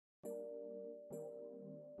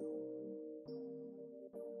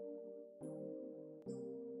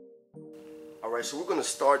right, so we're going to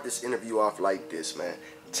start this interview off like this, man.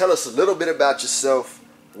 Tell us a little bit about yourself,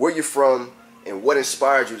 where you're from, and what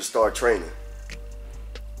inspired you to start training.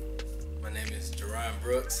 My name is Jerron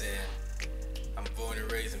Brooks, and I'm born and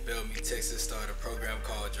raised in Bellevue, Texas. Started a program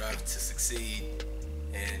called Drive to Succeed.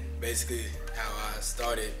 And basically how I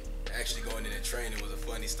started actually going into training was a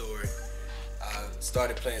funny story. I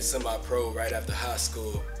started playing semi-pro right after high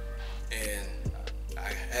school, and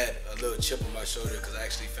I had a little chip on my shoulder because I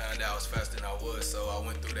actually found out I was faster than I was. So I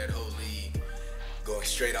went through that whole league going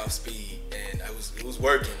straight off speed, and it was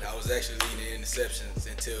working. I was actually leading in interceptions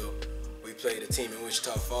until we played a team in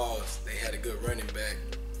Wichita Falls. They had a good running back.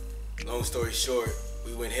 Long story short,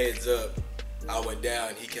 we went heads up. I went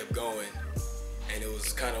down, he kept going, and it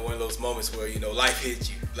was kind of one of those moments where, you know, life hits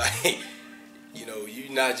you. Like, you know,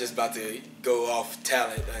 you're not just about to go off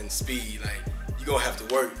talent and speed. Like, you're gonna have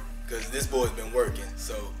to work, because this boy's been working.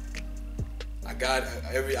 So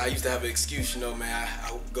I used to have an excuse, you know, man.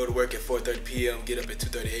 I would go to work at 4:30 p.m., get up at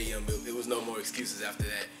 2:30 a.m. But it was no more excuses after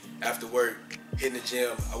that. After work, hitting the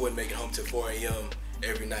gym, I wouldn't make it home till 4 a.m.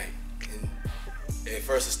 every night. And at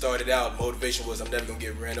first it started out, motivation was I'm never gonna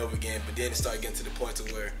get ran over again. But then it started getting to the point to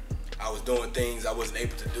where I was doing things I wasn't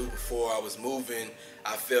able to do before. I was moving.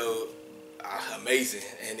 I felt amazing,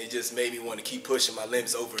 and it just made me want to keep pushing my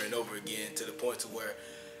limits over and over again, to the point to where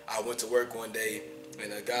I went to work one day,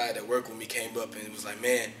 and a guy that worked with me came up and was like,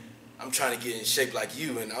 man, I'm trying to get in shape like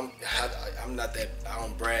you, and I'm not that, I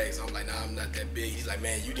don't brag, so I'm like, nah, I'm not that big. He's like,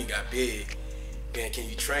 man, you didn't got big, man, can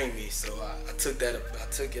you train me? So I took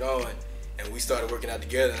it on, and we started working out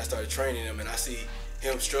together, and I started training him, and I see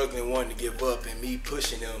him struggling, wanting to give up, and me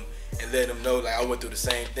pushing him and letting him know like I went through the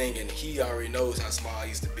same thing, and he already knows how small I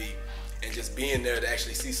used to be. And just being there to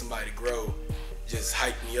actually see somebody grow just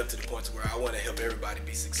hyped me up to the point to where I want to help everybody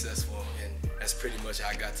be successful, and that's pretty much how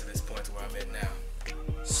I got to this point to where I'm at now.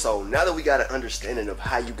 So now that we got an understanding of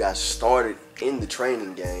how you got started in the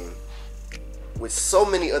training game, with so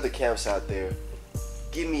many other camps out there,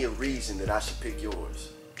 give me a reason that I should pick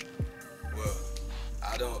yours. Well,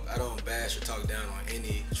 I don't bash or talk down on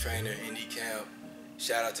any trainer, any camp.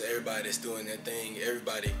 Shout out to everybody that's doing their thing.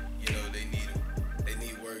 Everybody, you know, they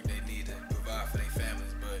need work, they need to provide for their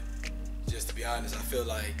families. But just to be honest, I feel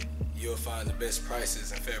like you'll find the best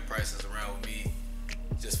prices and fair prices around with me,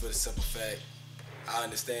 just for the simple fact I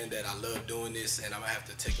understand that I love doing this, and I'm gonna have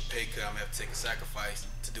to take a pay cut, I'm gonna have to take a sacrifice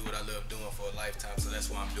to do what I love doing for a lifetime. So that's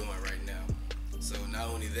what I'm doing right now. So not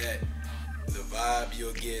only that, the vibe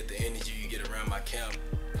you'll get, the energy you get around my camp,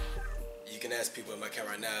 you can ask people at my camp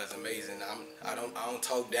right now, is amazing. I don't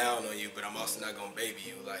talk down on you, but I'm also not gonna baby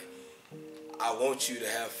you. Like, I want you to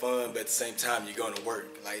have fun, but at the same time you're gonna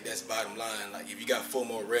work. Like, that's bottom line. Like, if you got 4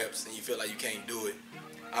 more reps and you feel like you can't do it,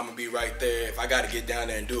 I'm gonna be right there. If I gotta get down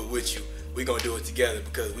there and do it with you, we gonna do it together,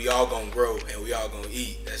 because we all gonna grow and we all gonna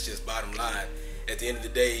eat. That's just bottom line. At the end of the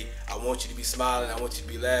day, I want you to be smiling, I want you to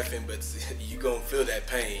be laughing, but you gonna feel that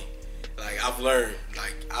pain. Like, I've learned,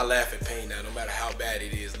 like, I laugh at pain now, no matter how bad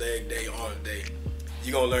it is, leg day, arm day.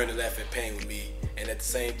 You're gonna learn to laugh at pain with me. And at the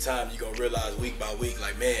same time, you're gonna realize week by week,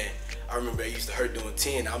 like, man, I remember it used to hurt doing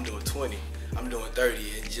 10, I'm doing 20, I'm doing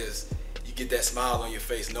 30, and just, you get that smile on your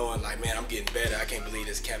face knowing, like, man, I'm getting better. I can't believe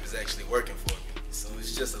this camp is actually working for me. So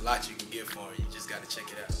it's just a lot you can get for it. You just gotta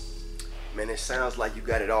check it out. Man, it sounds like you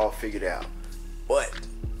got it all figured out. But,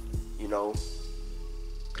 you know,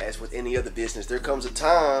 as with any other business, there comes a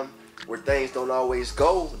time where things don't always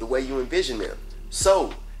go the way you envision them.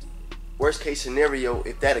 So, worst case scenario,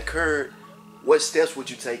 if that occurred, what steps would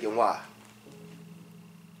you take and why?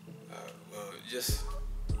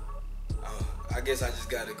 I guess I just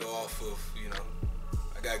gotta go off of, you know,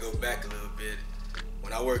 I gotta go back a little bit.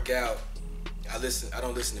 When I work out, I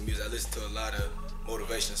don't listen to music, I listen to a lot of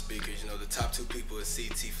motivational speakers. You know, the top 2 people is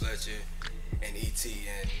C.T. Fletcher and E.T.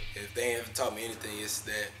 And if they haven't taught me anything, it's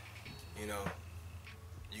that, you know,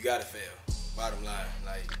 you gotta fail, bottom line.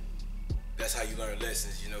 Like, that's how you learn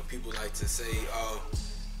lessons. You know, people like to say, oh,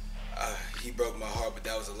 he broke my heart, but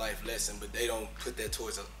that was a life lesson. But they don't put that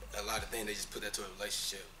towards a lot of things. They just put that towards a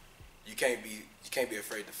relationship. You can't be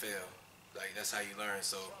afraid to fail. Like, that's how you learn.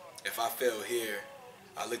 So if I fail here,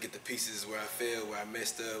 I look at the pieces where I failed, where I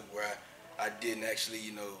messed up, where I didn't actually,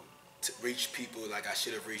 you know, reach people like I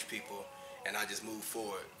should have reached people, and I just move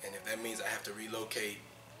forward. And if that means I have to relocate,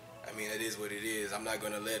 I mean, it is what it is. I'm not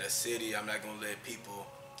gonna let a city, I'm not gonna let people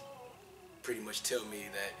pretty much tell me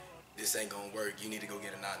that this ain't gonna work. You need to go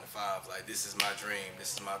get a 9 to 5. Like, this is my dream,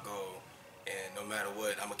 this is my goal, and no matter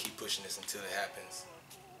what, I'm gonna keep pushing this until it happens.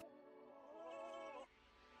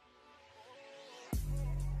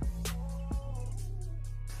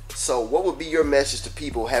 So what would be your message to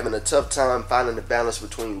people having a tough time finding the balance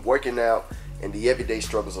between working out and the everyday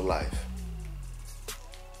struggles of life.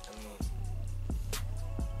 I mean,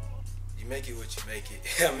 you make it what you make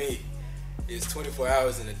it. I mean, it's 24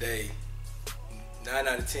 hours in a day. 9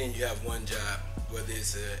 out of 10, you have one job. Whether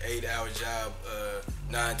it's an 8-hour job,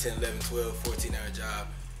 9, 10, 11, 12, 14-hour job,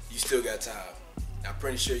 you still got time. I'm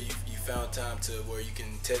pretty sure you found time to where you can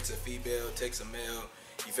text a female, text a male.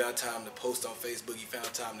 You found time to post on Facebook. You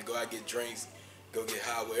found time to go out get drinks, go get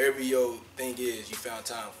high. Wherever your thing is, you found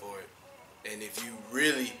time for it. And if you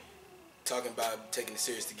really talking about taking it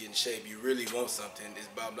serious to get in shape, you really want something, it's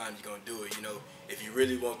bottom line, you're going to do it. You know, if you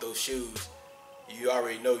really want those shoes, you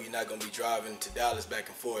already know you're not going to be driving to Dallas back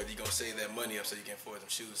and forth. You're going to save that money up so you can afford them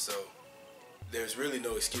shoes. So there's really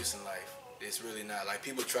no excuse in life. It's really not. Like,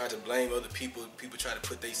 people try to blame other people. People try to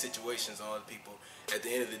put their situations on other people. At the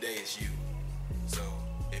end of the day, it's you. So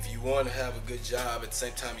if you want to have a good job, at the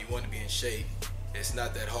same time you want to be in shape, it's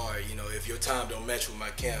not that hard. You know, if your time don't match with my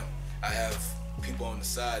camp, I have people on the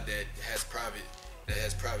side that has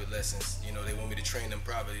private lessons. You know, they want me to train them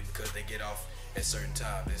privately because they get off at certain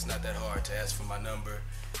times. It's not that hard to ask for my number,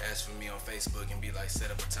 ask for me on Facebook, and be like, set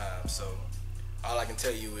up a time. So all I can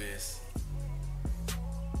tell you is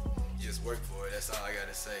just work for it. That's all I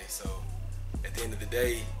gotta say. So at the end of the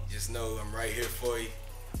day, just know I'm right here for you.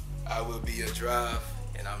 I will be your drive,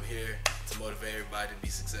 and I'm here to motivate everybody to be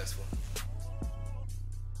successful.